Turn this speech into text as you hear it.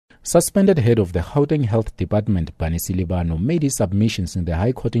Suspended head of the Gauteng Health Department, Bani Silibano, made his submissions in the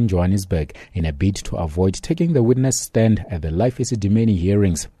High Court in Johannesburg in a bid to avoid taking the witness stand at the Life Esidimeni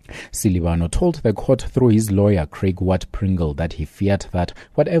hearings. Silibano told the court through his lawyer Craig Watt Pringle that he feared that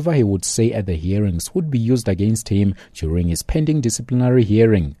whatever he would say at the hearings would be used against him during his pending disciplinary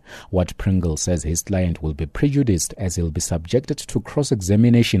hearing. Watt Pringle says his client will be prejudiced as he'll be subjected to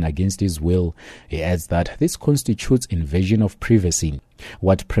cross-examination against his will. He adds that this constitutes invasion of privacy.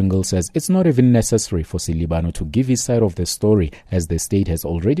 Watt Pringle says it's not even necessary for Silibano to give his side of the story, as the state has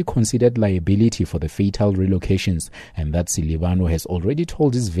already considered liability for the fatal relocations, and that Silibano has already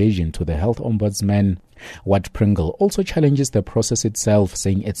told his version to the health ombudsman. Watt Pringle also challenges the process itself,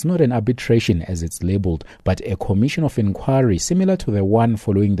 saying it's not an arbitration as it's labelled, but a commission of inquiry similar to the one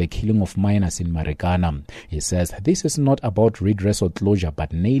following the killing of miners in Marikana. He says this is not about redress or closure,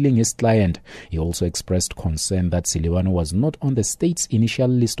 but nailing his client. He also expressed concern that Silibano was not on the state's initial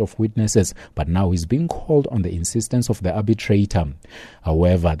list of witnesses, but now is being called on the insistence of the arbitrator.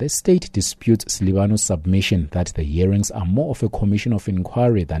 However, the state disputes Silibano's submission that the hearings are more of a commission of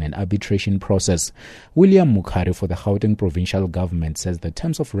inquiry than an arbitration process. William Mukhari for the Gauteng provincial government says the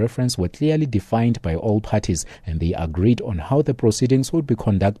terms of reference were clearly defined by all parties and they agreed on how the proceedings would be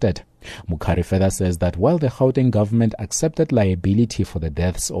conducted. Mukhari further says that while the Gauteng government accepted liability for the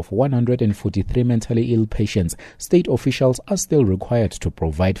deaths of 143 mentally ill patients, state officials are still required to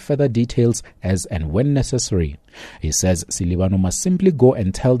provide further details as and when necessary. He says Silibano must simply go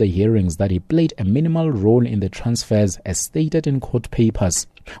and tell the hearings that he played a minimal role in the transfers as stated in court papers.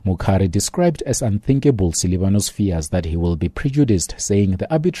 Mukhari described as unthinkable Silibano's fears that he will be prejudiced, saying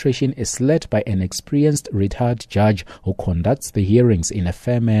the arbitration is led by an experienced retired judge who conducts the hearings in a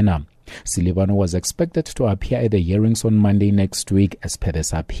fair manner. Silibano was expected to appear at the hearings on Monday next week as per the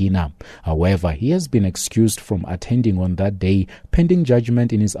subpoena. However, he has been excused from attending on that day, pending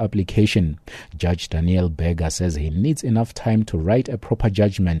judgment in his application. Judge Daniel Berger says he needs enough time to write a proper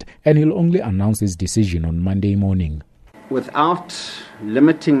judgment and he'll only announce his decision on Monday morning. Without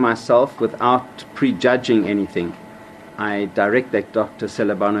limiting myself, without prejudging anything, I direct that Dr.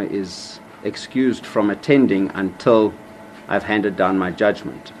 Silibano is excused from attending until I've handed down my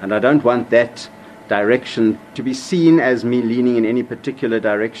judgment. And I don't want that direction to be seen as me leaning in any particular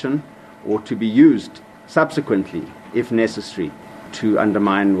direction or to be used subsequently, if necessary, to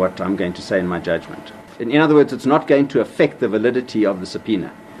undermine what I'm going to say in my judgment. In other words, it's not going to affect the validity of the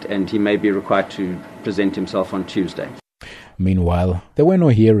subpoena, and he may be required to present himself on Tuesday. Meanwhile, there were no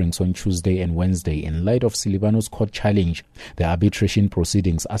hearings on Tuesday and Wednesday in light of Silibano's court challenge. The arbitration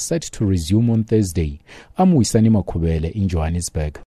proceedings are set to resume on Thursday. I'm Wisani Makhubele in Johannesburg.